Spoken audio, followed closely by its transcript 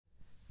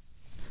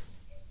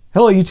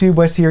Hello YouTube,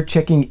 Wes here,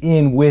 checking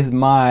in with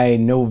my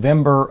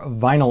November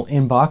vinyl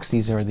inbox.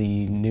 These are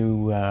the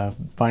new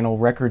vinyl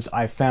records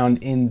I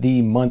found in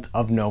the month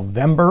of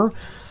November.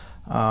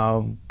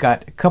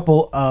 Got a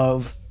couple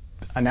of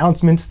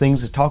announcements,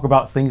 things to talk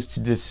about, things to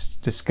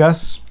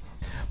discuss.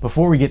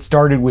 Before we get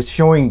started with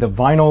showing the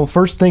vinyl,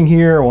 first thing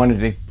here, I wanted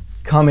to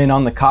comment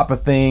on the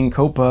COPPA thing,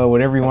 COPPA,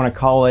 whatever you want to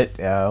call it.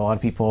 A lot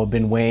of people have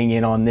been weighing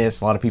in on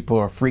this. A lot of people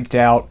are freaked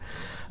out.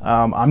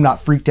 I'm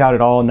not freaked out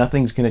at all.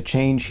 Nothing's going to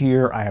change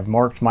here. I have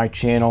marked my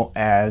channel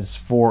as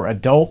for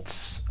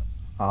adults.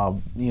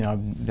 You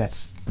know,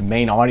 that's the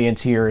main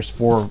audience here is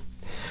for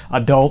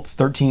adults,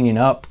 13 and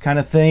up kind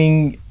of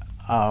thing.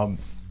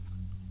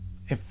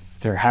 If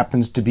there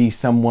happens to be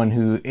someone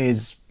who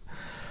is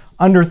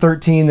under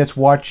 13 that's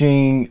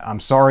watching, I'm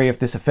sorry if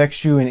this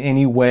affects you in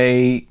any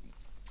way.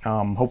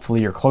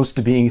 Hopefully you're close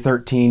to being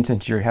 13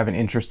 since you have an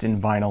interest in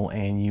vinyl,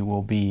 and you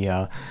will be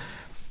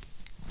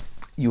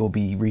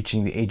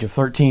reaching the age of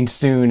 13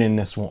 soon, and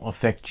this won't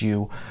affect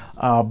you.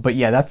 But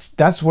yeah,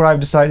 that's what I've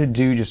decided to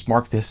do. Just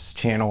mark this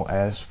channel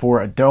as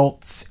for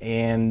adults,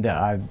 and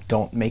I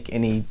don't make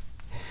any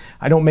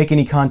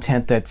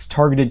content that's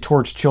targeted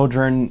towards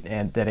children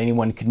and that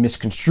anyone could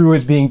misconstrue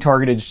as being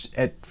targeted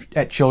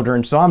at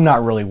children. So I'm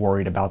not really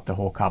worried about the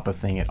whole COPPA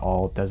thing at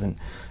all. I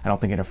don't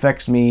think it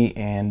affects me,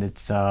 and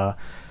it's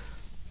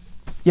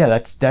yeah,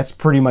 that's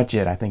pretty much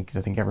it. I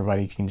think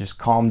everybody can just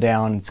calm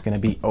down. It's going to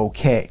be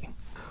okay.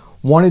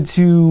 Wanted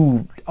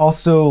to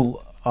also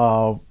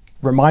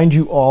remind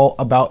you all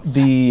about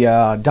the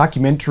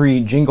documentary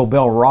Jingle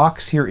Bell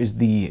Rocks. Here is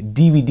the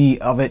DVD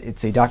of it.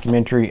 It's a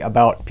documentary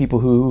about people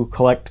who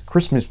collect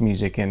Christmas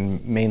music,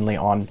 and mainly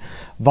on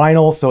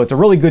vinyl. So it's a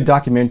really good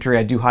documentary.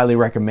 I do highly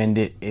recommend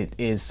it. It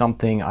is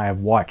something I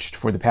have watched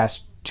for the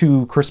past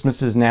 2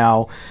 Christmases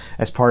now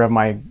as part of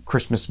my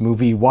Christmas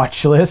movie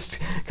watch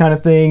list kind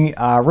of thing.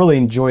 I really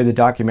enjoy the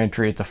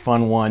documentary. It's a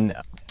fun one.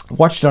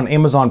 Watched it on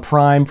Amazon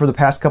Prime for the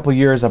past couple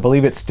years. I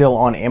believe it's still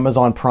on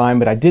Amazon Prime,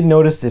 but I did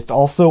notice it's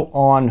also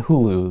on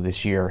Hulu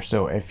this year.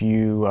 So if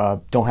you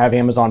don't have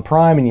Amazon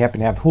Prime and you happen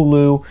to have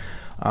Hulu,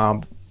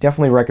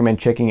 definitely recommend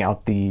checking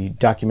out the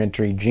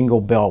documentary Jingle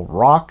Bell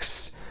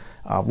Rocks.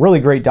 Really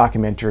great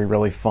documentary,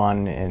 really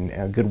fun, and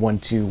a good one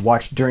to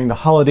watch during the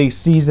holiday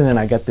season. And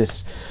I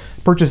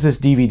purchased this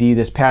DVD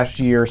this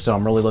past year, so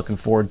I'm really looking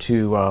forward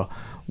to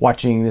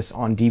watching this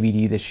on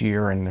DVD this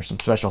year. And there's some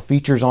special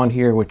features on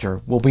here which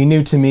will be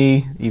new to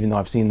me, even though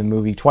I've seen the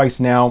movie twice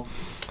now.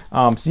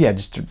 So yeah,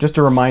 just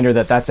a reminder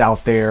that that's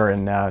out there,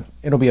 and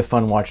it'll be a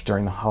fun watch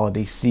during the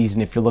holiday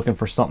season if you're looking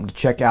for something to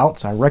check out.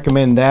 So I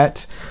recommend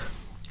that.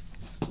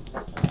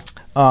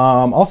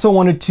 Also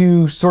wanted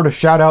to sort of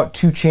shout out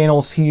 2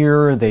 channels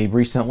here. They've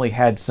recently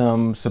had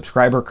some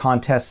subscriber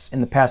contests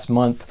in the past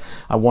month.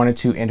 I wanted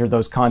to enter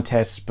those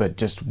contests, but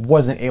just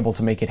wasn't able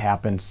to make it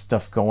happen.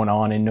 Stuff going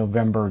on in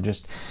November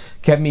just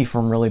kept me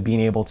from really being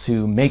able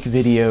to make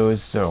videos.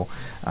 So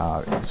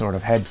sort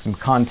of had some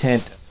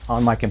content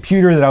on my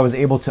computer that I was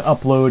able to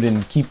upload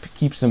and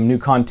keep some new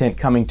content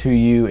coming to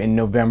you in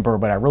November,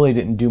 but I really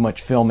didn't do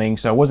much filming,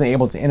 so I wasn't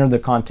able to enter the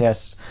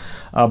contests.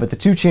 But the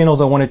 2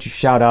 channels I wanted to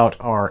shout out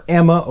are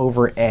Emma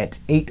over at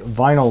 8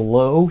 Vinyl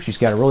Low. She's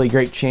got a really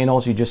great channel.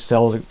 She just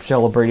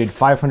celebrated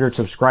 500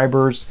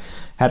 subscribers,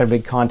 had a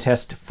big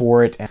contest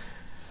for it.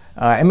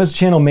 Emma's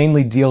channel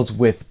mainly deals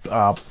with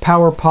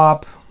power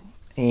pop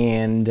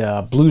and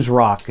blues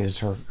rock is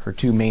her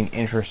 2 main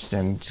interests,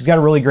 and she's got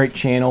a really great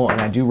channel,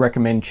 and I do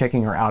recommend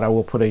checking her out.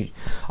 I'll put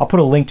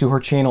a link to her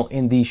channel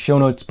in the show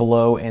notes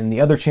below. And the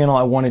other channel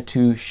I wanted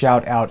to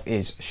shout out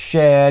is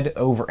Shad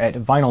over at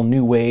Vinyl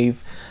New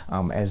Wave.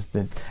 As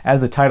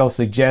the title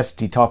suggests,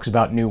 he talks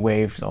about new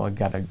wave. So I've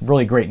got a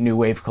really great new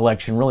wave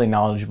collection, really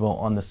knowledgeable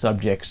on the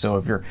subject. So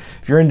if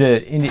you're into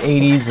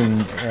 80s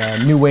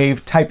and new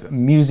wave type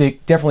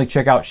music, definitely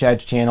check out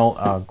Shad's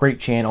channel. Great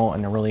channel,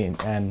 and I really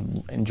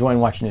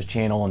enjoying watching his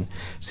channel and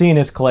seeing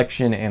his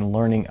collection and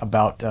learning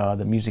about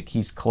the music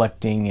he's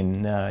collecting.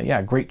 And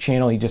yeah, great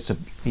channel. He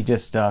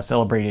just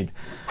celebrated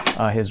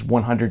his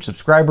 100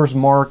 subscribers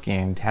mark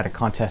and had a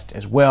contest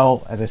as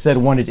well. As I said,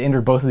 wanted to enter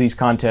both of these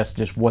contests,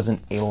 just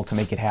wasn't able to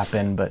make it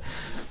happen. But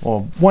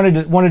well,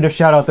 wanted to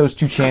shout out those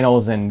 2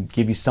 channels and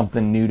give you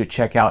something new to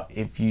check out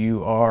if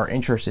you are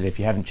interested, if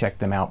you haven't checked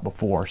them out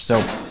before. So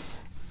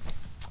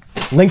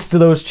links to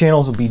those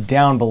channels will be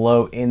down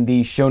below in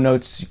the show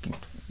notes. You can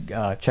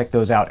check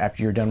those out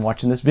after you're done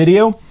watching this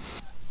video.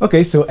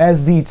 Okay, so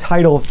as the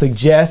title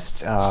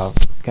suggests,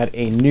 got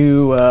a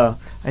new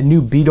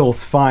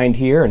Beatles find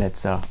here, and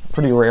it's a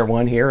pretty rare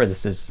one here.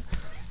 This is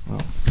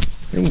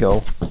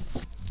Ringo.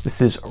 This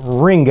is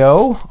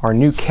Ringo, our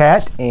new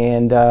cat,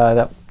 and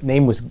that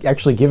name was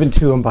actually given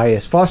to him by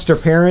his foster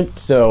parent.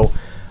 So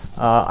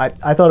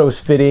I thought it was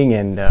fitting,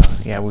 and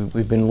yeah,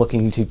 we've been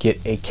looking to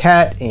get a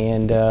cat,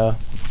 and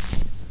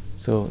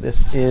so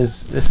this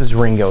is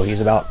Ringo.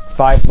 He's about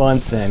 5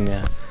 months and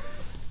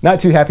not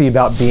too happy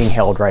about being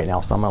held right now,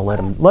 so I'm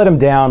gonna let him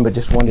down. But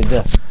just wanted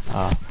to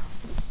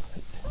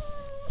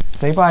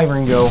say bye,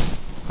 Ringo.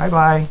 Bye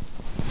bye.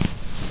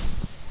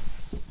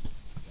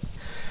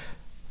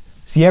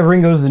 So yeah,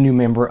 Ringo's the new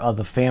member of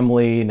the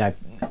family, and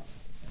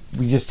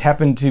we just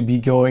happened to be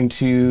going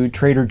to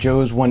Trader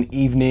Joe's one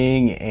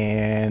evening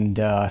and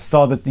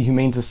saw that the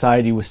Humane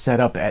Society was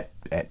set up at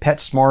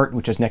PetSmart,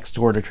 which is next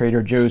door to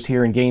Trader Joe's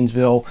here in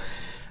Gainesville.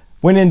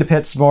 Went into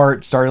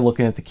PetSmart, started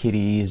looking at the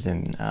kitties,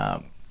 and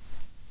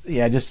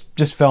yeah,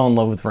 just fell in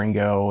love with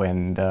Ringo,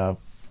 and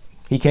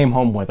he came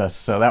home with us,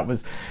 so that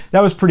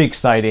was pretty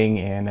exciting.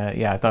 And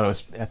yeah, I thought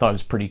it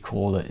was pretty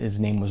cool that his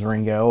name was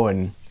Ringo,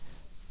 and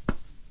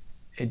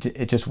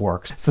it just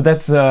works. So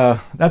that's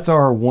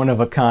our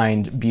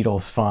one-of-a-kind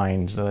Beatles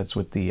find. So that's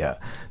what the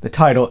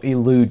title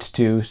alludes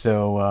to.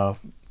 So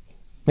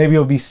maybe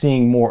you'll be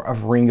seeing more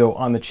of Ringo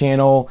on the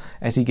channel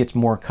as he gets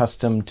more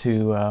accustomed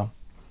to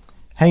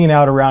hanging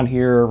out around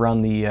here,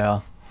 around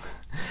the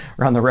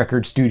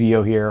record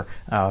studio here.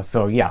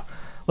 So yeah,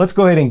 let's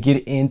go ahead and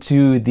get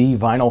into the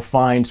vinyl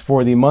finds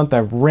for the month.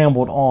 I've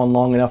rambled on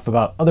long enough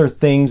about other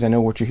things. I know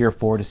what you're here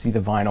for, to see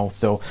the vinyl.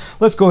 So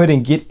let's go ahead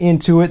and get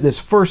into it. This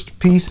first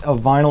piece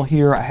of vinyl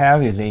here I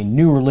have is a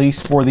new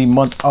release for the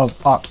month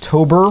of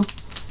October.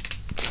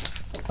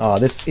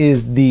 This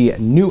is the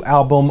new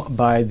album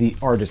by the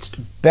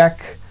artist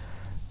Beck,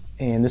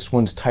 and this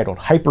one's titled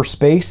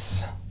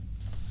Hyperspace.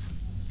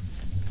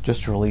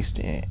 Just released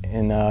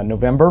in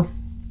November.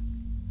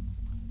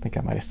 I think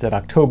I might have said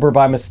October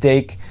by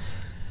mistake.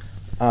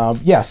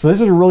 Yeah, so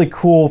this is a really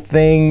cool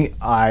thing.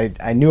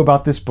 I knew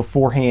about this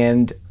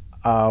beforehand.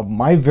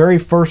 My very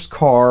first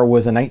car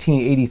was a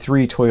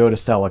 1983 Toyota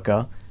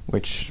Celica,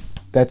 which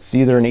that's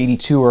either an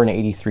 82 or an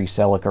 83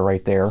 Celica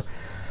right there.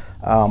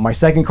 My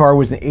second car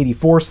was an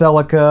 84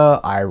 Celica.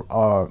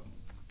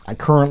 I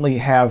currently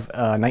have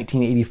a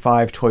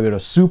 1985 Toyota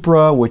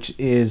Supra, which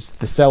is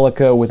the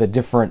Celica with a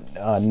different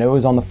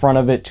nose on the front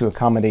of it to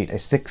accommodate a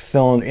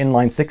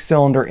inline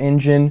six-cylinder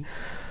engine.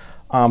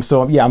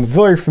 So yeah, I'm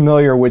very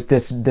familiar with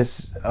this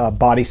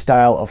body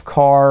style of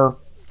car.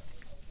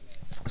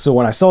 So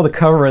when I saw the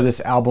cover of this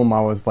album,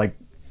 I was like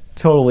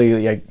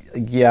totally like,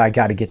 yeah, I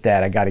got to get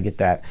that. I got to get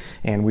that.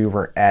 And we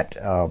were at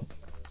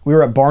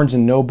Barnes &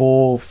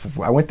 Noble.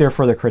 I went there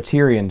for the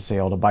Criterion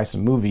sale to buy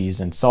some movies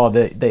and saw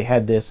that they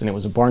had this, and it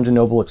was a Barnes &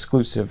 Noble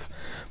exclusive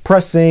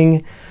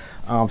pressing.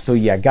 So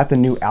yeah, got the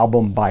new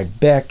album by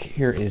Beck.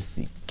 Here is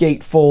the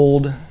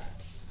gatefold.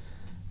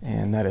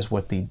 And that is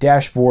what the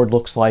dashboard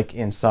looks like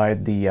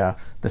inside the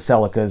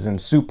Celicas and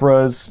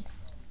Supras.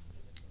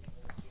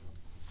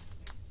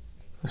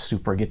 The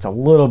Supra gets a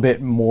little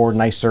bit more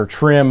nicer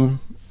trim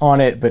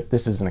on it, but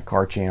this isn't a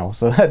car channel,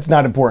 so that's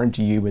not important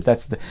to you. But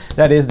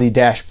that is the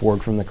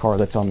dashboard from the car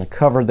that's on the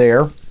cover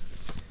there.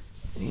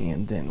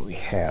 And then we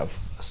have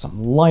some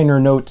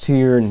liner notes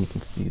here, and you can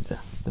see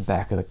the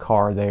back of the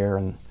car there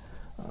and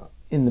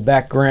in the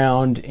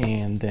background,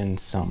 and then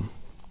some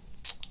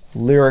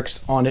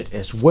lyrics on it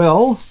as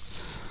well.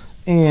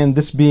 And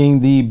this being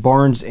the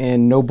Barnes &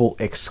 Noble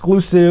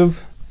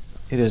exclusive,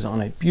 it is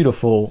on a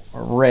beautiful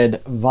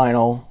red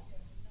vinyl,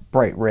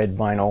 bright red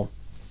vinyl.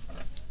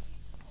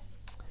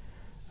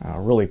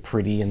 Really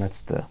pretty, and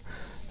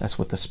that's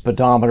what the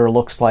speedometer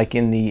looks like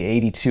in the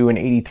 82 and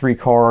 83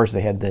 cars.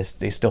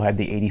 They still had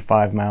the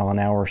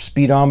 85-mile-an-hour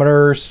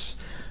speedometers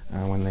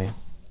when the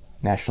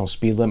national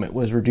speed limit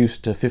was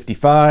reduced to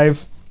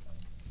 55.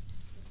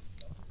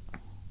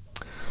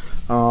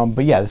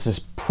 But yeah, this is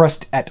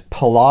pressed at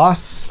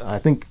Palace. I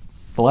think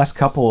the last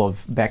couple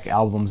of Beck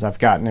albums I've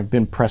gotten have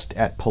been pressed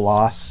at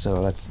Palace,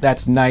 so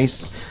that's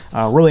nice.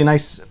 Really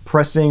nice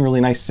pressing,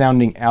 really nice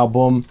sounding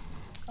album.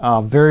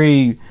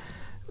 Very,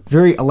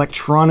 very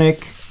electronic.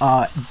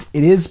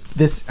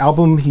 This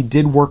album, he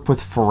did work with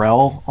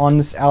Pharrell on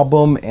this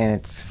album,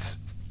 and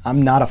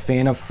I'm not a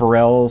fan of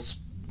Pharrell's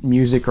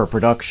music or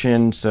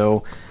production,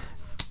 so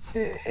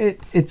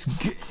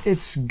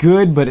it's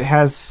good, but it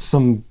has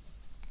some,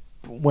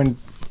 when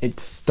it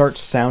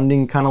starts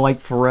sounding kind of like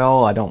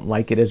Pharrell, I don't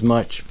like it as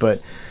much.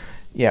 But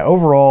yeah,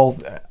 overall,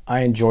 I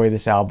enjoy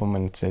this album,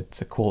 and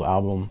it's a cool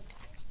album.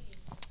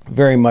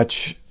 Very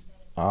much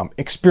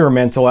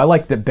experimental. I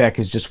like that Beck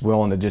is just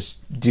willing to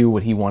just do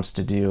what he wants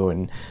to do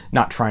and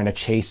not trying to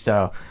chase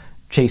a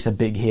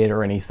big hit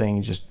or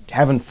anything. Just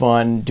having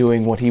fun,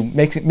 doing what he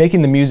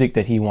making the music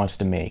that he wants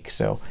to make.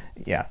 So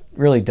yeah,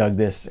 really dug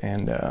this,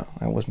 and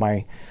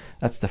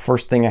that's the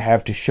first thing I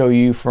have to show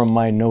you from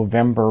my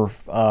November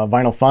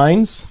vinyl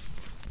finds.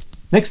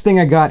 Next thing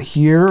I got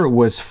here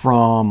was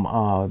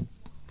from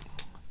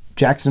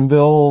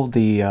Jacksonville.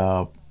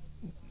 The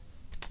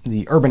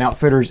Urban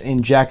Outfitters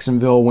in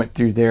Jacksonville went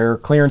through their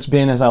clearance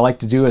bin, as I like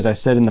to do, as I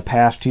said in the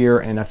past here,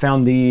 and I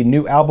found the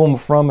new album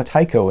from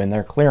Tycho in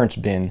their clearance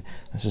bin.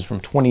 This is from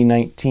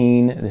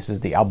 2019. This is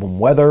the album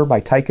Weather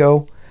by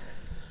Tycho.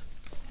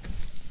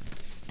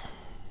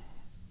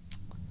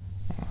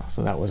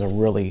 So that was a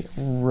really,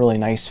 really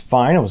nice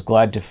find. I was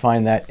glad to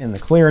find that in the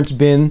clearance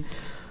bin.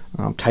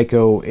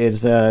 Tycho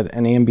is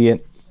an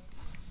ambient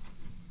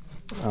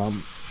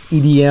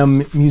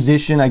EDM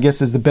musician, I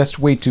guess is the best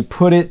way to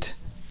put it.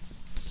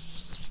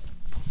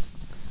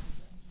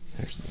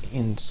 There's the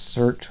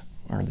insert,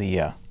 or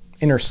the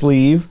inner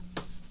sleeve.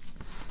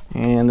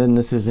 And then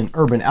this is an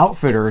Urban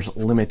Outfitters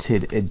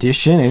limited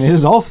edition, and it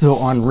is also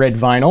on red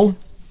vinyl.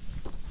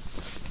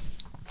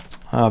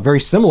 Very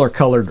similar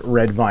colored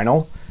red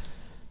vinyl.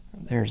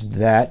 There's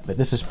that, but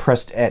this is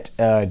pressed at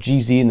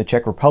GZ in the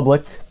Czech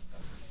Republic.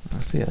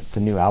 Let's see, that's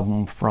the new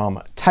album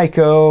from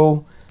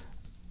Tycho.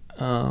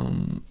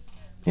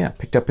 Yeah,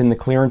 picked up in the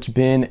clearance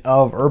bin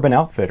of Urban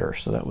Outfitters,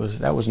 so that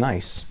was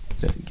nice.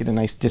 Get a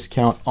nice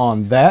discount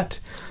on that.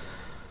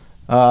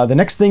 The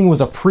next thing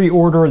was a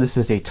pre-order. This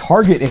is a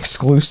Target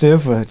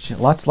exclusive.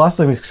 Lots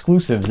of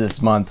exclusives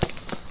this month.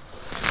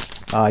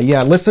 Yeah,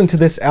 I listened to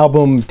this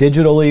album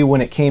digitally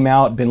when it came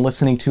out. Been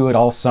listening to it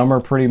all summer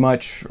pretty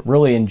much.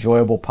 Really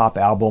enjoyable pop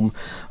album.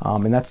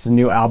 And that's the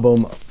new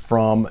album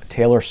from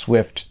Taylor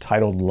Swift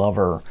titled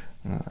Lover.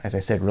 As I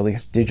said,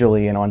 released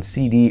digitally and on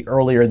CD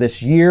earlier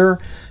this year.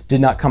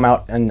 Did not come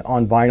out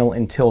on vinyl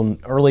until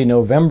early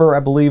November, I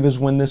believe, is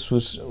when this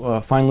was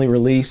finally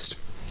released.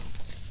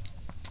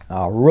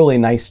 Really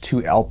nice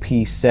 2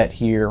 LP set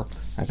here.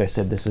 As I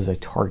said, this is a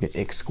Target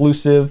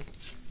exclusive.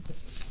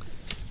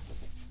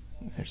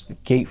 There's the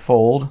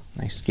gatefold.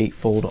 Nice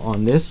gatefold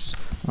on this.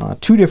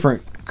 2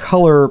 different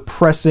color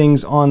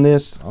pressings on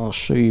this. I'll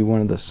show you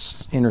one of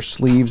the inner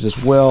sleeves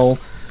as well.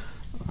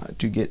 I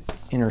do get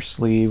inner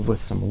sleeve with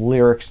some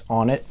lyrics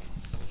on it.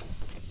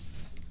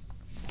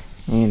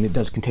 And it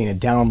does contain a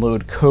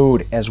download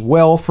code as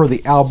well for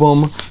the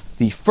album.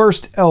 The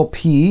first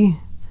LP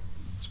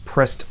is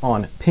pressed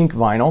on pink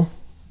vinyl.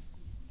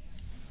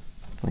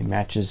 It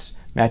matches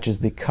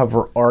the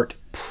cover art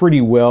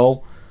pretty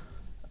well.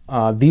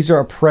 These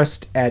are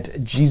pressed at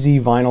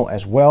GZ vinyl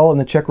as well in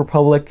the Czech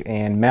Republic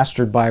and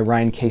mastered by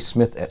Ryan K.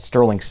 Smith at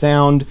Sterling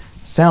Sound.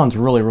 Sounds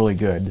really, really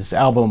good. This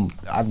album,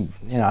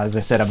 as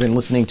I said, I've been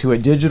listening to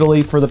it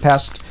digitally for the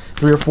past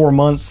 3 or 4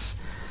 months.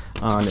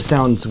 And it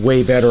sounds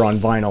way better on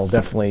vinyl.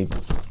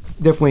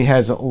 Definitely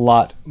has a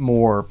lot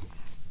more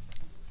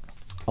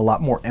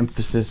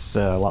emphasis,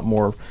 a lot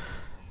more,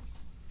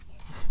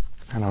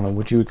 I don't know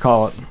what you would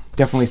call it.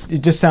 Definitely,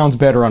 it just sounds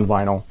better on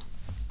vinyl.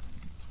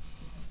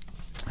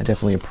 I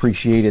definitely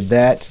appreciated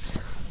that.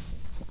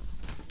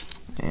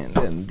 And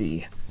then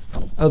the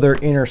other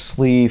inner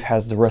sleeve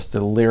has the rest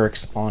of the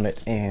lyrics on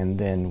it, and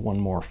then one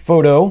more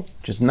photo,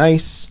 which is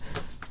nice.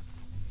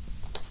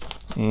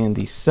 And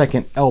the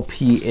second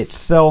LP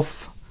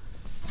itself,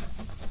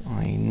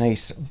 a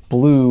nice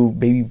blue,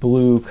 baby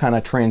blue, kind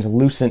of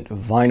translucent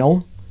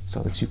vinyl.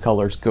 So the 2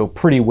 colors go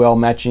pretty well,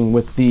 matching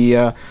with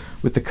the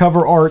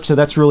cover art. So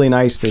that's really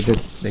nice. They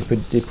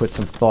put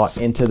some thought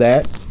into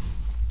that.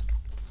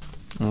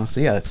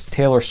 So yeah, it's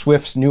Taylor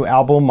Swift's new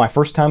album. My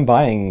first time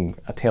buying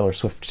a Taylor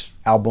Swift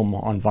album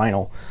on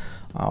vinyl.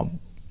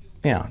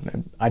 Yeah,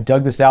 I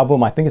dug this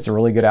album. I think it's a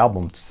really good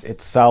album.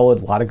 It's solid.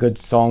 A lot of good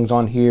songs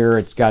on here.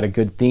 It's got a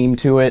good theme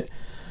to it.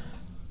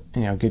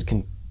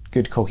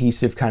 Good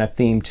cohesive kind of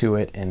theme to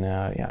it, and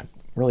yeah,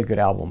 really good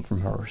album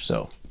from her.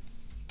 So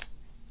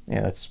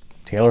yeah, that's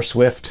Taylor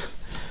Swift,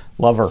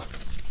 Lover.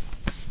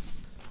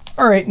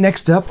 All right,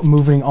 next up,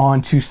 moving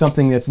on to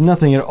something that's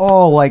nothing at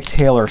all like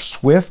Taylor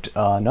Swift,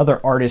 another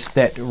artist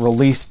that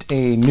released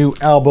a new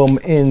album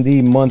in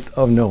the month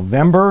of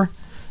November,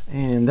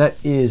 and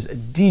that is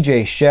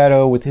DJ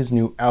Shadow with his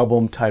new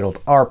album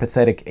titled Our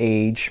Pathetic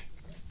Age.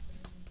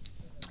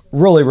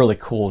 Really, really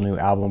cool new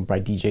album by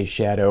DJ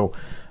Shadow.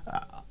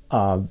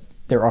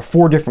 There are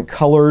 4 different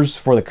colors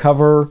for the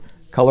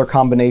color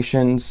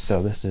combinations.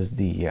 So this is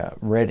the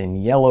red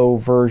and yellow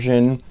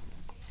version.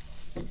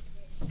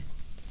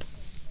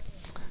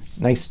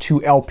 Nice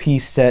 2 LP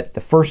set.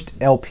 The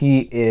first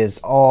LP is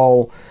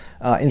all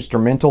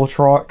instrumental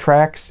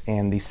tracks,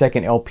 and the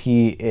second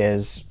LP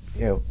is,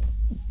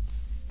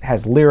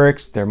 has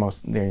lyrics.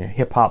 They're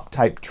hip hop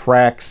type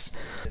tracks.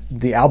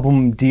 The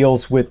album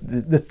deals with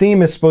the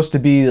theme is supposed to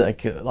be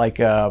like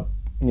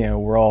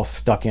we're all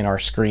stuck in our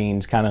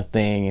screens kind of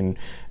thing and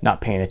not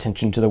paying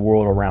attention to the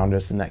world around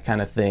us and that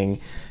kind of thing.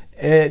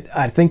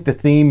 I think the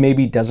theme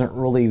maybe doesn't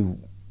really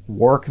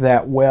work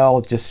that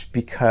well just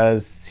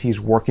because he's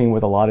working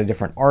with a lot of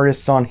different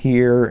artists on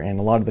here, and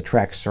a lot of the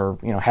tracks are,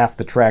 half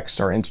the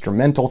tracks are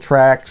instrumental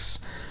tracks.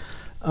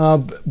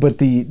 But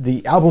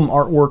the album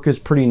artwork is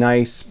pretty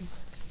nice.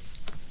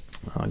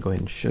 I'll go ahead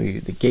and show you.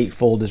 The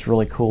gatefold is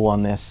really cool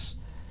on this.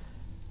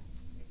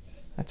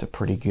 That's a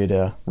pretty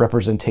good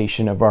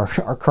representation of our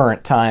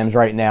current times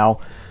right now.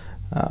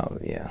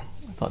 Yeah,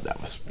 I thought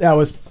that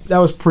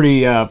was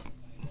pretty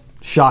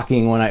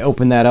shocking when I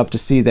opened that up to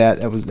see that.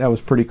 That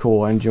was pretty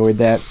cool. I enjoyed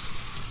that.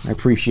 I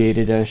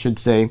appreciated it, I should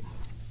say.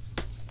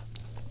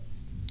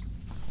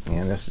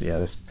 And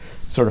this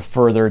sort of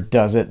further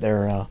does it.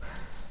 They're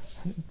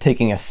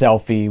taking a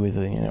selfie with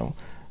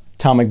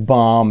atomic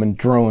bomb and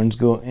drones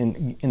go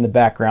in the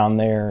background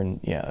there,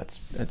 and yeah,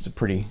 that's a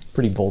pretty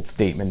bold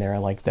statement there. I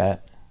like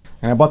that.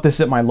 And I bought this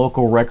at my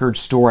local record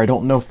store. I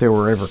don't know if there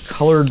were ever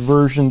colored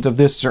versions of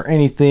this or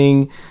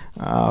anything,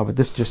 but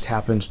this just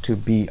happens to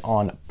be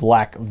on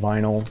black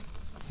vinyl.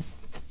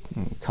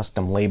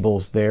 Custom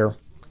labels there.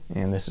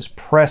 And this is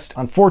pressed,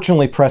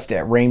 unfortunately pressed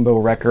at Rainbow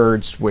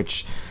Records,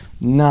 which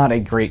Not a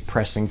great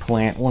pressing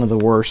plant, one of the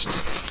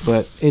worst,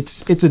 but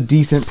it's a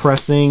decent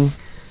pressing.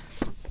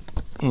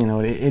 You know,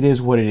 it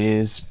is what it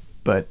is,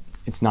 but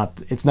it's not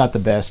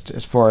the best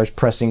as far as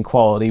pressing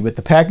quality. But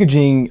the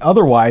packaging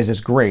otherwise is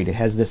great. It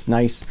has this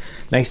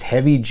nice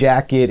heavy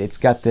jacket. It's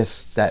got that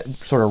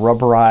sort of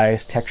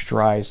rubberized,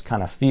 texturized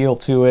kind of feel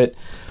to it.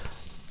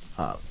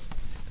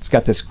 It's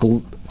got this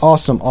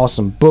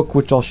awesome book,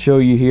 which I'll show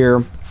you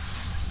here.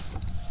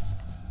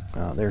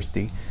 There's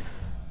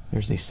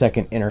the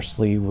second inner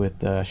sleeve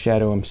with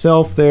Shadow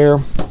himself there.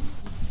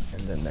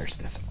 And then there's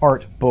this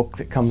art book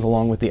that comes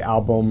along with the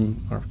album,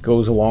 or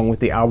goes along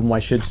with the album, I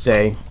should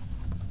say.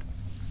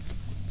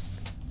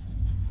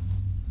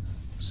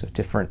 So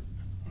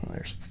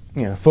there's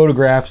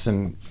photographs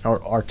and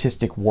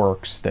artistic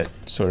works that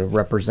sort of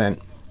represent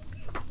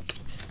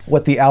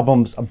what the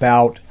album's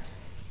about.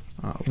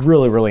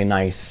 Really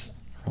nice,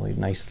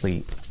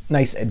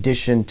 nice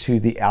addition to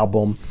the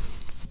album.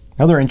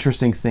 Another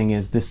interesting thing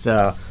is this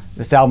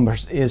album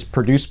is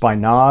produced by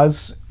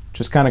Nas,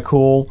 which is kind of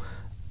cool.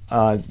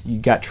 You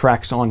got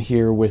tracks on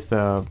here with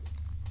De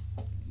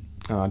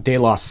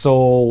La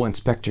Soul,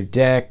 Inspector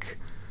Deck,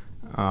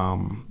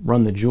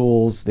 Run the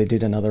Jewels. They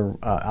did another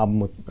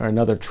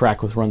another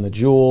track with Run the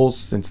Jewels,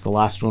 since the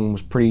last one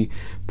was pretty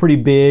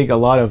big. A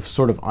lot of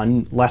sort of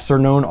lesser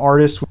known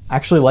artists. I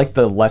actually like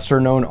the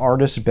lesser known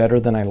artists better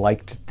than I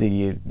liked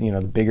the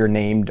the bigger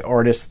named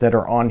artists that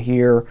are on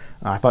here.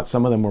 I thought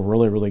some of them were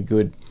really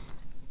good.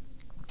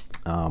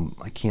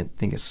 I can't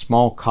think of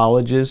Small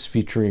Colleges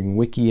featuring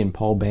Wiki and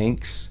Paul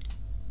Banks.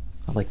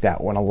 I like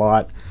that one a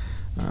lot.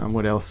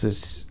 What else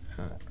is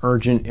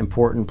Urgent,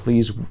 Important,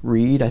 Please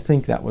Read? I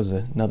think that was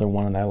another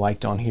one that I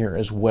liked on here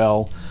as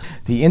well.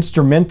 The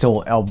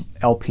instrumental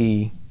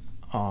LP,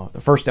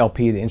 the first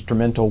LP, the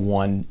instrumental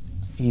one,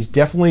 he's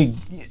definitely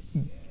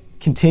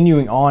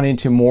continuing on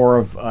into more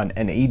of an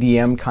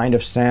EDM kind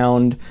of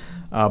sound,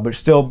 but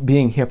still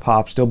being hip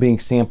hop, still being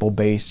sample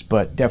based,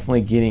 but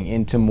definitely getting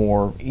into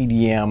more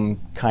EDM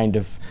kind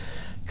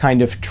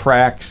of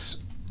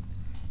tracks.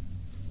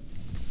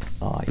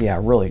 Yeah,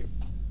 really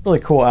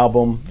cool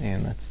album,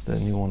 and that's the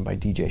new one by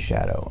DJ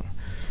Shadow.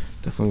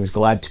 Definitely was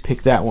glad to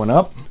pick that one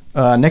up.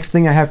 Next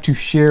thing I have to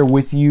share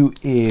with you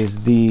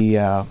is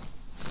the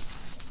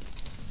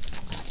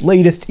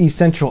latest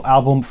Essential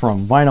album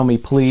from Vinyl Me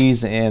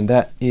Please, and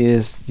that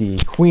is the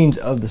Queens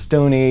of the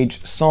Stone Age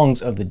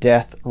Songs of the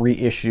Deaf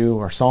reissue,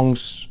 or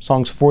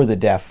Songs for the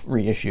Deaf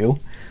reissue,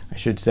 I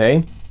should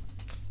say.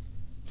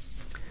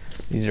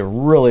 They did a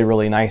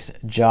really nice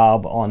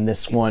job on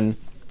this one.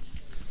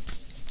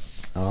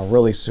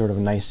 Really sort of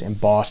nice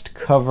embossed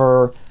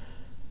cover.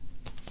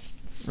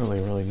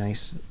 Really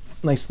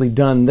nicely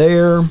done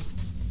there.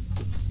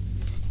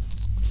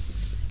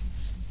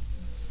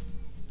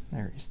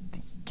 There is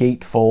the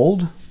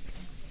gatefold,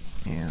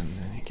 and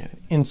then you get an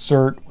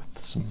insert with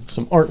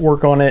some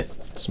artwork on it,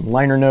 some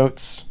liner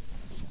notes,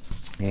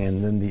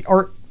 and then the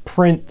art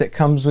print that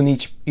comes with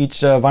each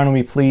Vinyl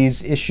Me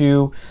Please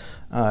issue.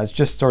 It's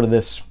just sort of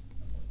this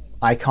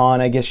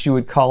icon, I guess you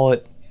would call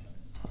it.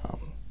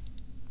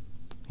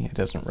 It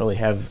doesn't really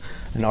have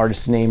an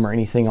artist's name or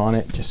anything on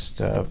it, just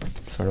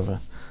sort of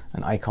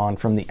an icon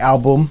from the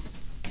album.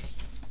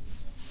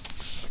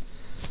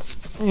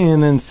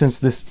 And then, since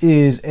this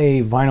is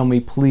a Vinyl Me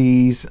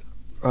Please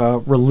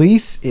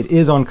release, it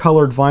is on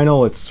colored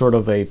vinyl. It's sort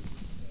of a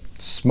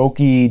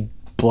smoky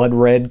blood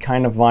red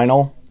kind of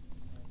vinyl.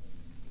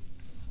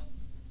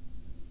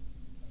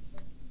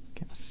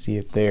 Can see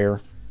it there.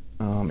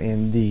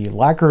 And the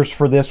lacquers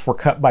for this were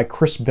cut by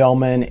Chris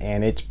Bellman,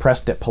 and it's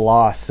pressed at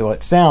Palace, so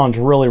it sounds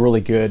really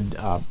good.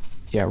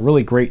 Yeah,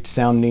 really great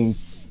sounding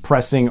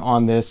pressing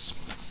on this.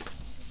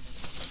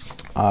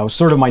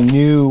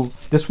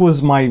 This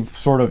was my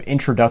sort of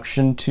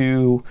introduction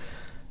to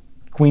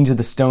Queens of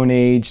the Stone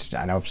Age.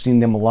 I know I've seen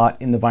them a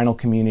lot in the vinyl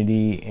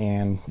community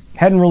and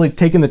hadn't really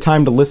taken the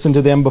time to listen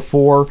to them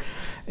before.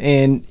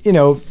 And,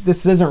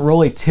 this isn't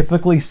really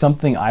typically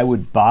something I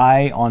would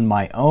buy on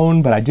my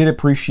own, but I did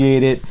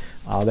appreciate it.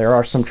 There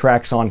are some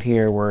tracks on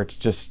here where it's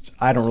just,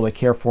 I don't really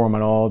care for them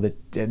at all.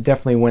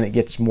 Definitely when it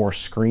gets more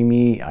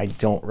screamy, I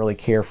don't really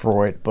care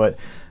for it. But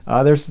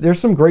there's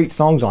some great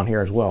songs on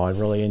here as well. I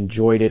really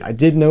enjoyed it. I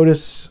did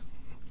notice,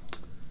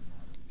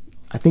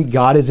 I think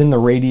God Is in the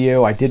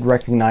Radio. I did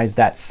recognize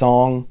that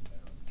song.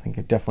 I think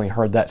I've definitely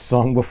heard that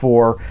song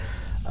before.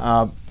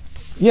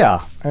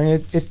 Yeah, I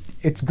mean,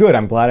 it's good.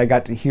 I'm glad I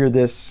got to hear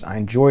this. I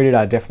enjoyed it.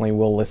 I definitely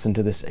will listen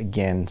to this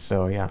again.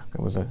 So yeah,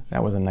 that was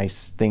a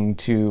nice thing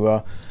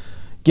to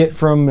get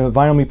from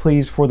Vinyl Me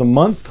Please for the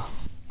month.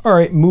 All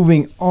right,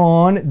 moving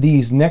on.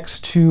 These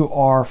next two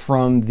are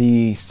from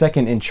the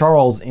Second and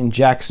Charles in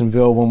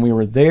Jacksonville when we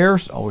were there.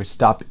 So always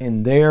stop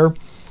in there.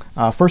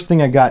 First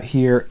thing I got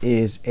here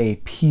is a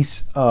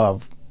piece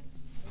of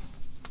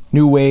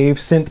new wave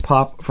synth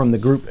pop from the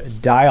group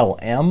Dial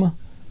M.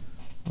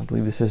 I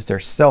believe this is their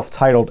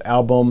self-titled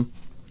album,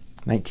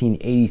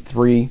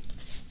 1983.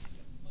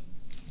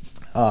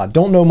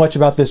 Don't know much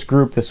about this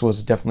group. This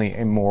was definitely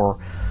a more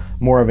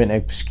of an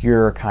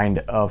obscure kind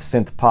of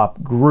synth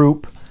pop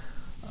group.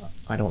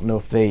 I don't know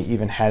if they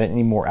even had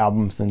any more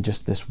albums than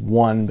just this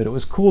one, but it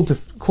was cool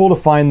to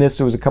find this.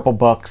 It was a couple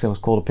bucks. It was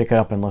cool to pick it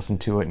up and listen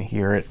to it and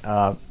hear it.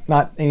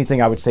 Not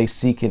anything I would say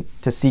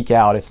seek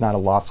out. It's not a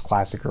lost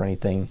classic or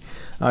anything.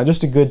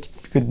 Just a good,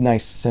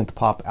 nice synth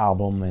pop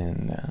album,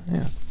 and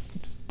yeah,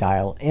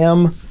 Dial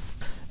M.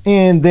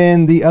 And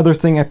then the other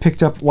thing I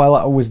picked up while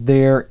I was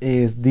there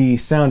is the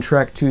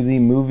soundtrack to the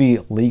movie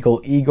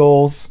Legal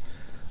Eagles.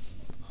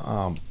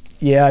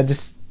 Yeah,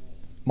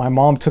 my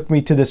mom took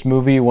me to this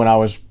movie when I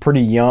was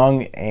pretty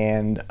young,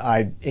 and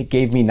it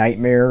gave me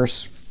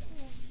nightmares.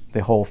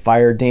 The whole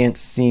fire dance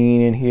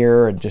scene in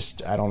here,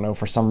 I don't know,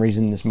 for some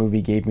reason this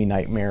movie gave me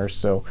nightmares,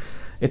 so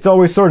it's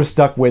always sort of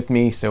stuck with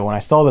me. So when I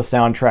saw the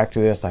soundtrack to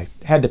this, I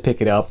had to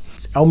pick it up.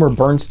 It's Elmer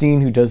Bernstein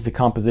who does the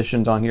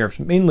compositions on here. It's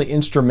mainly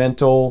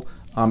instrumental.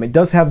 It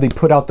does have the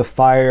Put Out the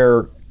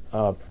Fire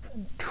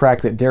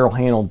track that Daryl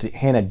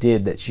Hannah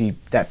did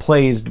that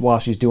plays while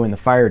she's doing the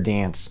fire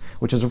dance,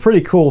 which is a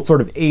pretty cool sort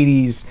of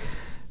 80s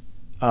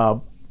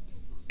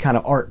kind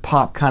of art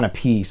pop kind of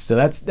piece. So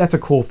that's a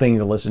cool thing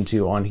to listen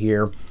to on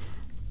here.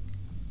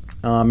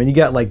 And you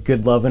got like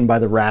Good Lovin' by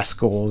the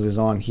Rascals is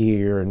on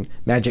here, and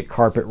Magic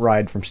Carpet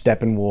Ride from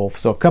Steppenwolf.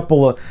 So a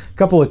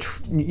couple of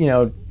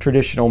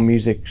traditional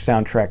music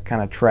soundtrack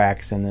kind of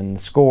tracks, and then the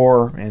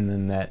score, and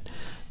then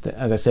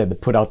as I said, the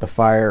Put Out the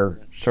Fire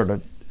sort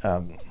of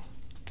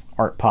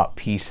art pop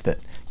piece that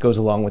goes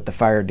along with the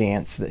fire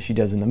dance that she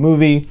does in the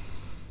movie.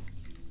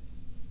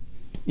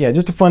 Yeah,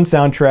 just a fun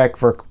soundtrack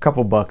for a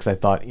couple bucks. I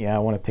thought, yeah, I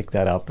want to pick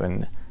that up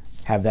and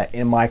have that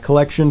in my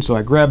collection, so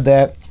I grabbed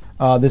that.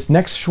 This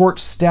next short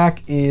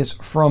stack is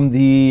from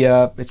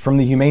the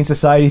Humane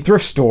Society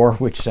thrift store,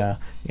 which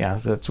yeah,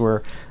 so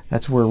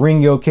that's where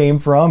Ringo came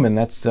from, and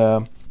that's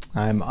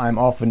I'm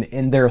often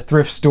in their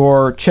thrift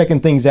store checking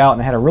things out,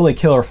 and I had a really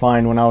killer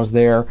find when I was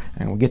there,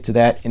 and we'll get to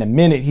that in a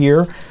minute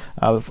here.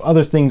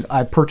 Other things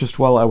I purchased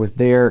while I was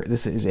there.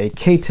 This is a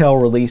K-Tel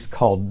release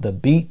called The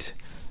Beat,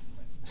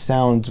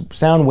 sound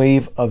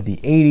wave of the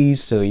 80s.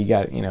 So you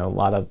got a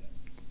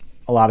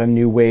lot of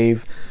new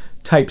wave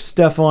type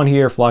stuff on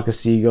here. Flock of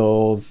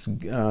Seagulls,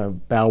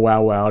 Bow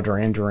Wow Wow,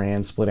 Duran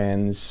Duran, Split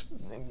Enz,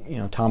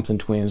 Thompson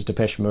Twins,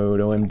 Depeche Mode,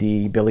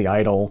 OMD, Billy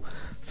Idol,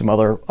 some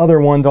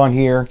other ones on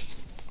here.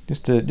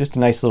 Just a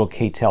nice little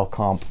K-Tel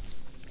comp.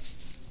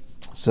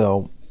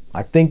 So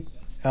I think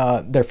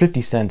they're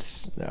 50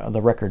 cents.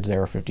 The records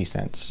there are 50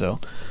 cents. So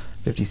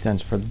 50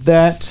 cents for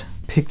that.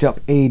 Picked up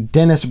a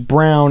Dennis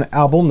Brown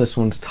album. This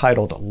one's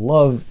titled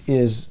Love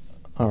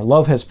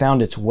Has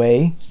Found Its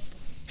Way.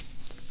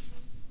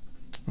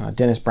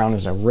 Dennis Brown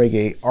is a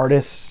reggae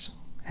artist.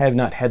 Have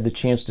not had the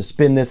chance to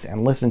spin this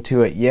and listen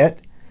to it yet.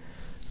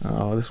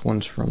 This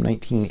one's from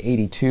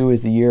 1982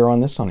 is the year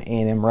on this, on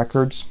A&M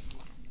Records.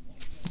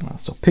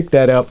 So pick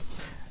that up.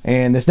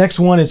 And this next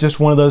one is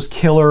just one of those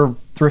killer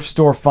thrift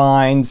store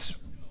finds.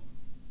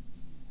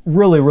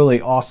 Really,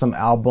 really awesome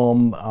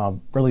album.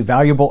 Really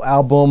valuable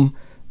album.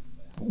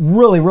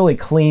 Really, really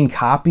clean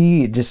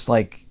copy. It's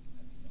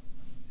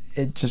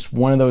just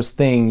one of those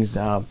things.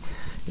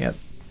 Yeah,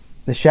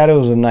 The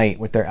Shadows of Night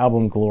with their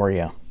album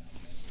Gloria.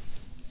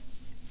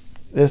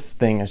 This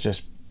thing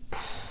is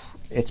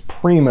it's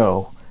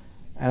primo.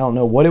 I don't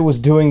know what it was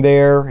doing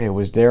there. It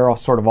was there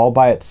sort of all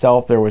by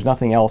itself. There was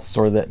nothing else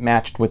sort of that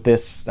matched with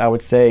this, I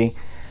would say.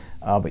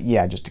 But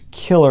yeah, just a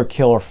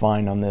killer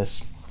find on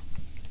this.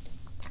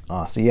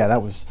 So yeah,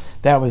 that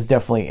was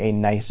definitely a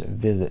nice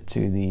visit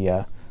to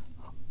the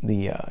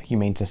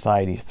Humane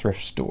Society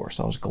thrift store.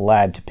 So I was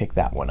glad to pick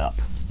that one up.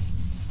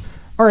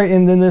 All right,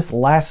 and then this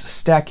last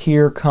stack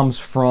here comes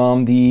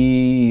from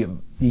the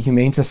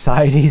Humane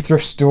Society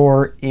thrift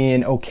store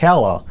in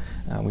Ocala.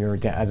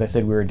 As I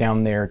said, we were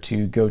down there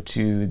to go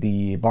to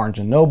the Barnes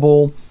 &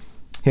 Noble,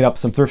 hit up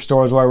some thrift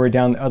stores while we were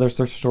down, other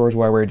thrift stores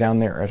while we were down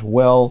there as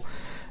well,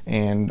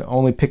 and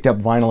only picked up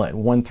vinyl at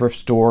one thrift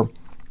store.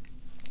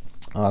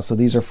 So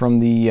these are from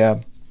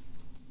the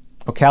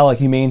Ocala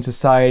Humane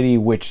Society,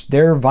 which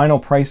their vinyl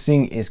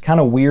pricing is kind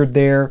of weird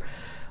there.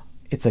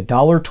 It's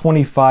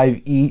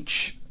 $1.25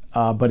 each,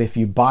 but if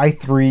you buy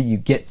 3, you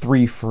get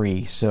 3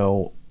 free.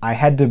 So I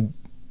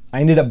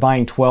ended up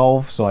buying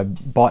 12, so I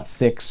bought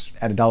 6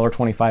 at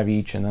 $1.25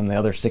 each, and then the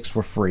other 6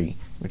 were free,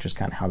 which is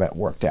kind of how that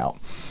worked out.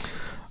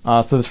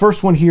 So this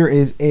first one here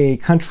is a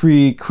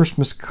country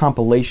Christmas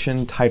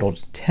compilation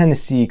titled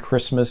Tennessee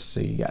Christmas.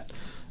 So you got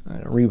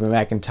Reba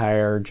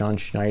McEntire, John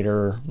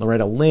Schneider,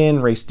 Loretta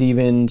Lynn, Ray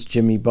Stevens,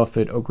 Jimmy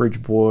Buffett, Oak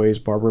Ridge Boys,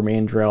 Barbara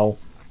Mandrell.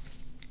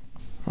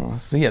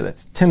 So yeah,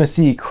 that's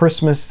Tennessee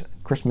Christmas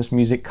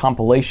music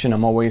compilation.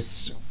 I'm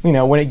always,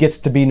 when it gets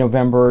to be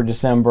November or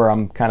December,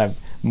 I'm kind of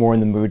more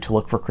in the mood to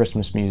look for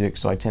Christmas music,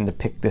 so I tend to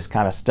pick this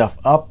kind of stuff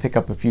up, pick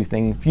up a few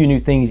new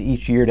things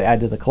each year to add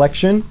to the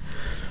collection.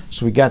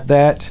 So we got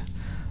that.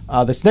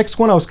 This next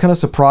one I was kind of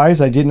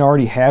surprised I didn't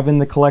already have in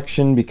the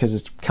collection because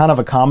it's kind of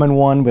a common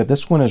one, but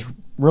this one is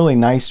really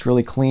nice,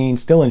 really clean,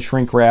 still in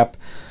shrink wrap.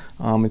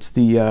 It's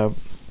the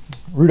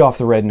Rudolph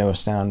the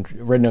Red-Nosed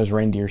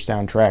Reindeer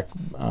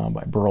soundtrack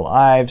by Burl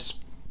Ives,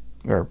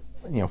 or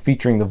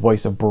featuring the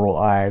voice of Burl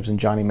Ives and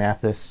Johnny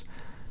Mathis.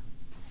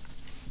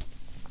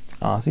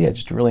 So yeah,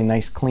 just a really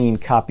nice clean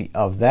copy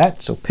of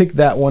that. So pick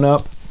that one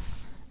up.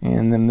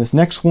 And then this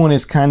next one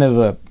is kind of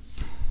a,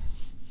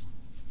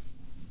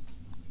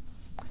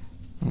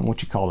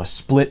 what you call it,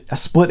 a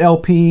split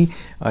LP.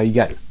 You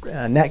got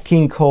Nat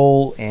King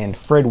Cole and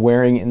Fred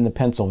Waring in the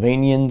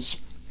Pennsylvanians,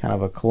 kind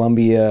of a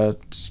Columbia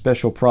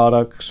Special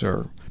Products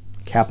or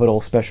Capitol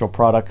Special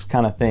Products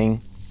kind of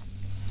thing.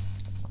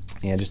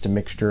 Yeah, just a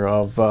mixture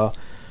of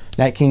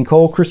Nat King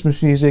Cole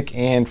Christmas music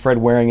and Fred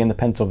Waring and the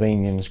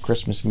Pennsylvanians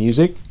Christmas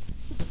music.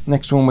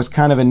 Next one was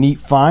kind of a neat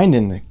find,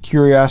 and the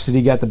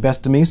curiosity got the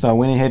best of me, so I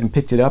went ahead and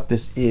picked it up.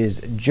 This is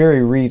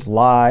Jerry Reed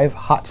Live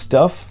Hot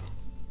Stuff,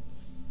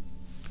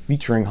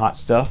 featuring Hot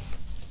Stuff.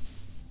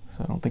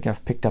 So I don't think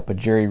I've picked up a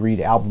Jerry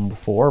Reed album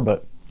before,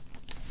 but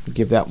I'll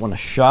give that one a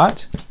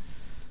shot.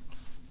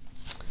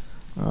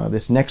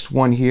 This next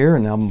one here,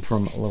 an album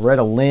from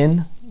Loretta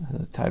Lynn,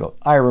 titled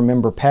I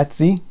Remember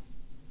Patsy.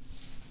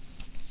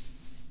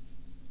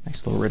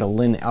 Nice Loretta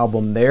Lynn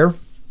album there.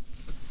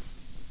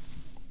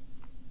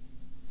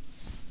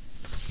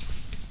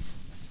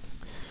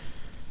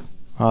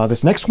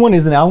 This next one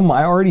is an album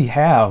I already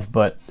have,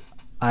 but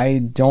I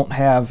don't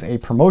have a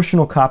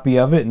promotional copy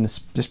of it, and this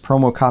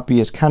promo copy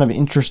is kind of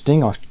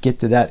interesting. I'll get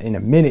to that in a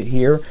minute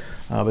here.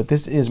 But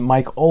this is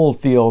Mike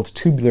Oldfield's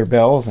Tubular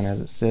Bells, and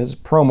as it says,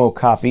 promo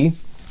copy.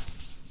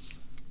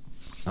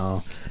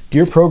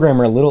 Dear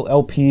Programmer, little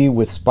LP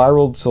with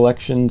spiraled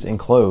selections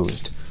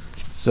enclosed.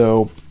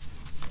 So,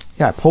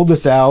 yeah, I pulled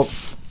this out,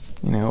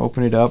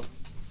 opened it up.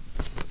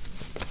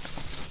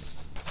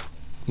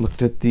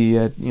 Looked at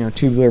the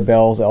Tubular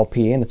Bells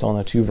LP, and it's on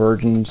the Two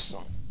Virgins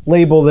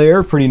label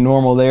there. Pretty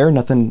normal there,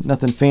 nothing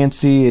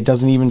fancy. It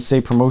doesn't even say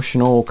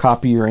promotional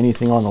copy or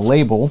anything on the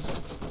label.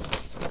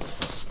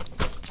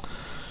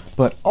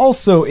 But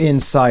also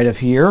inside of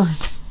here,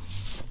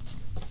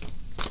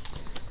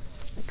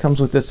 it comes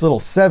with this little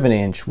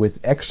 7-inch with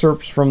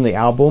excerpts from the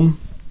album.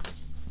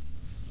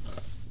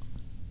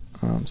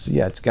 So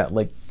yeah, it's got,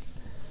 like,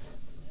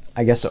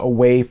 I guess a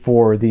way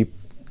for the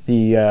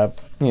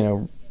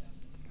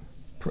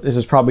this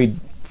is probably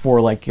for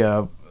like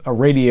a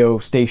radio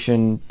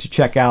station to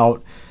check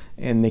out,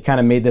 and they kind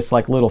of made this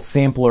like little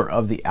sampler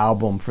of the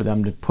album for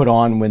them to put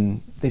on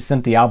when they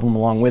sent the album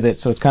along with it.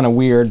 So it's kind of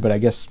weird, but I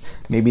guess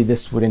maybe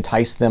this would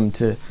entice them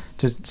to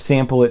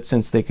sample it,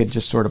 since they could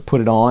just sort of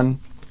put it on.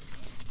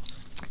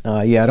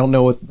 Yeah, I don't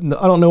know what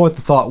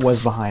the thought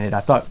was behind it.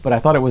 I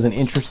thought it was an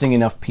interesting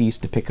enough piece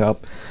to pick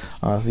up.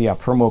 So yeah,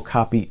 promo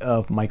copy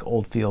of Mike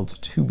Oldfield's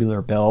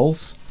Tubular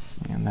Bells.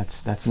 And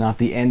that's not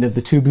the end of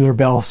the Tubular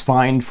Bells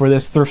find for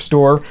this thrift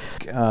store.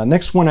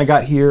 Next one I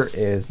got here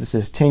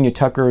is Tanya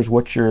Tucker's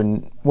What's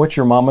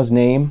Your Mama's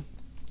Name?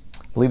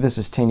 I believe this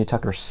is Tanya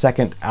Tucker's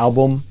second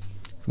album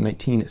from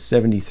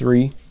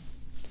 1973.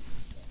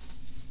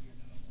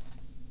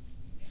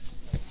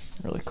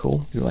 Really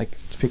cool. You like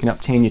picking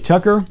up Tanya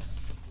Tucker.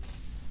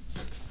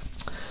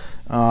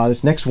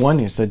 This next one,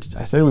 I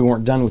said we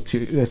weren't done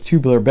with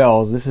Tubular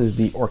Bells. This is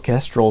the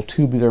orchestral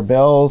Tubular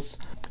Bells,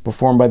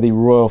 performed by the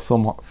Royal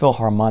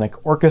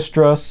Philharmonic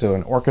Orchestra, so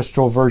an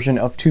orchestral version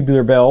of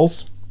Tubular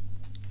Bells.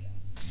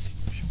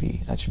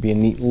 That should be a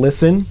neat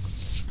listen.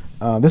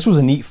 This was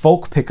a neat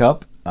folk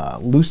pickup.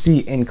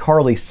 Lucy and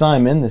Carly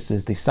Simon. This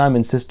is the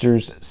Simon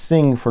Sisters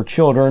Sing for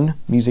Children,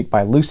 music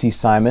by Lucy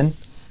Simon.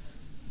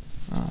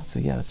 So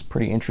yeah, that's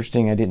pretty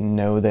interesting. I didn't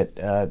know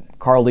that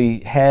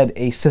Carly had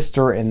a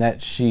sister and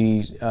that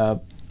she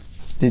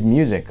did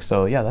music.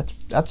 So yeah,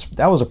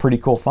 that was a pretty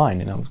cool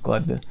find, and I was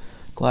glad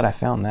I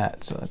found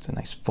that. So that's a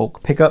nice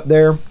folk pickup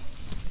there.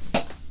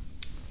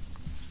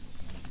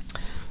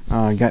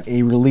 Got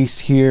a release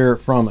here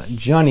from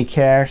Johnny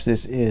Cash.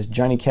 This is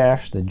Johnny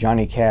Cash, The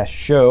Johnny Cash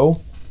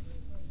Show.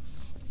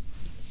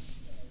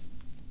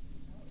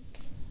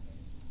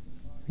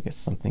 I guess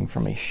something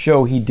from a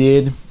show he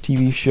did,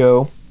 TV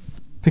show.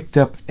 Picked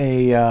up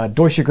a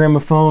Deutsche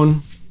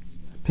Grammophon.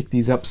 Pick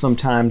these up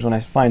sometimes when I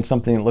find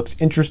something that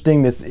looks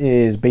interesting. This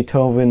is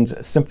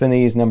Beethoven's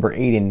Symphonies number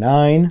 8 and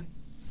 9.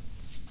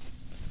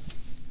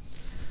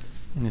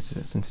 And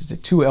since it's a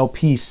 2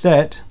 LP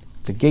set,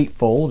 it's a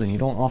gatefold, and you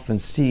don't often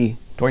see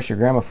Deutsche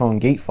Grammophon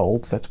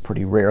gatefolds. That's a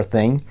pretty rare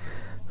thing.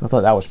 So I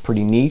thought that was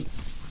pretty neat.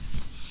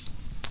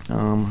 I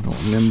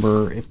don't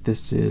remember if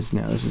this is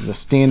a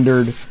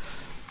standard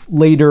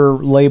later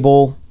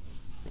label,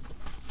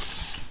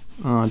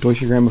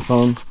 Deutsche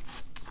Grammophon.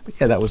 But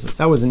yeah, that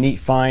was a neat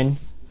find.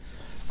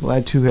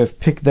 Glad to have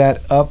picked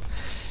that up.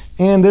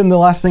 And then the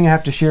last thing I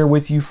have to share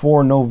with you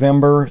for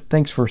November,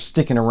 thanks for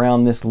sticking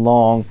around this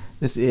long.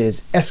 This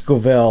is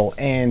Esquivel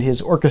and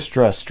his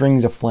orchestra,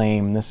 Strings of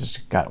Flame. This has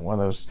got one of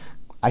those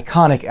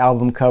iconic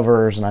album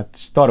covers, and I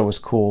just thought it was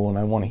cool, and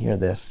I want to hear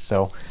this.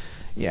 So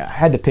yeah, I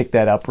had to pick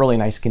that up. Really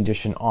nice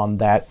condition on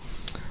that.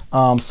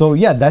 So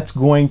yeah, that's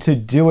going to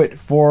do it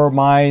for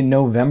my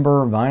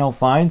November vinyl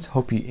finds.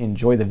 Hope you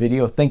enjoy the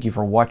video. Thank you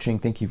for watching.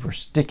 Thank you for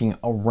sticking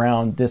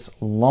around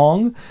this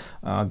long.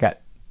 Got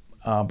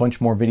a bunch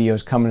more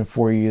videos coming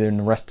for you in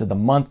the rest of the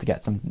month.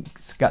 Got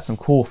some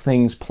cool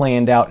things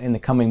planned out in the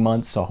coming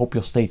months, so I hope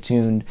you'll stay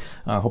tuned.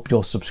 I hope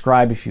you'll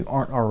subscribe if you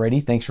aren't already.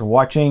 Thanks for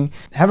watching.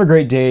 Have a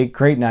great day,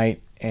 great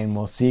night, and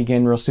we'll see you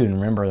again real soon.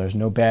 Remember, there's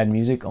no bad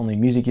music, only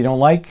music you don't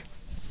like.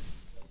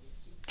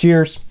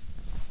 Cheers.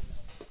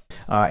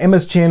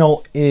 Emma's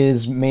channel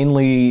is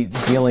mainly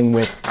dealing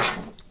with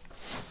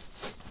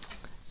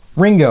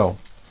Ringo.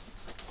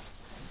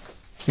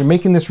 You're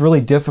making this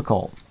really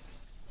difficult.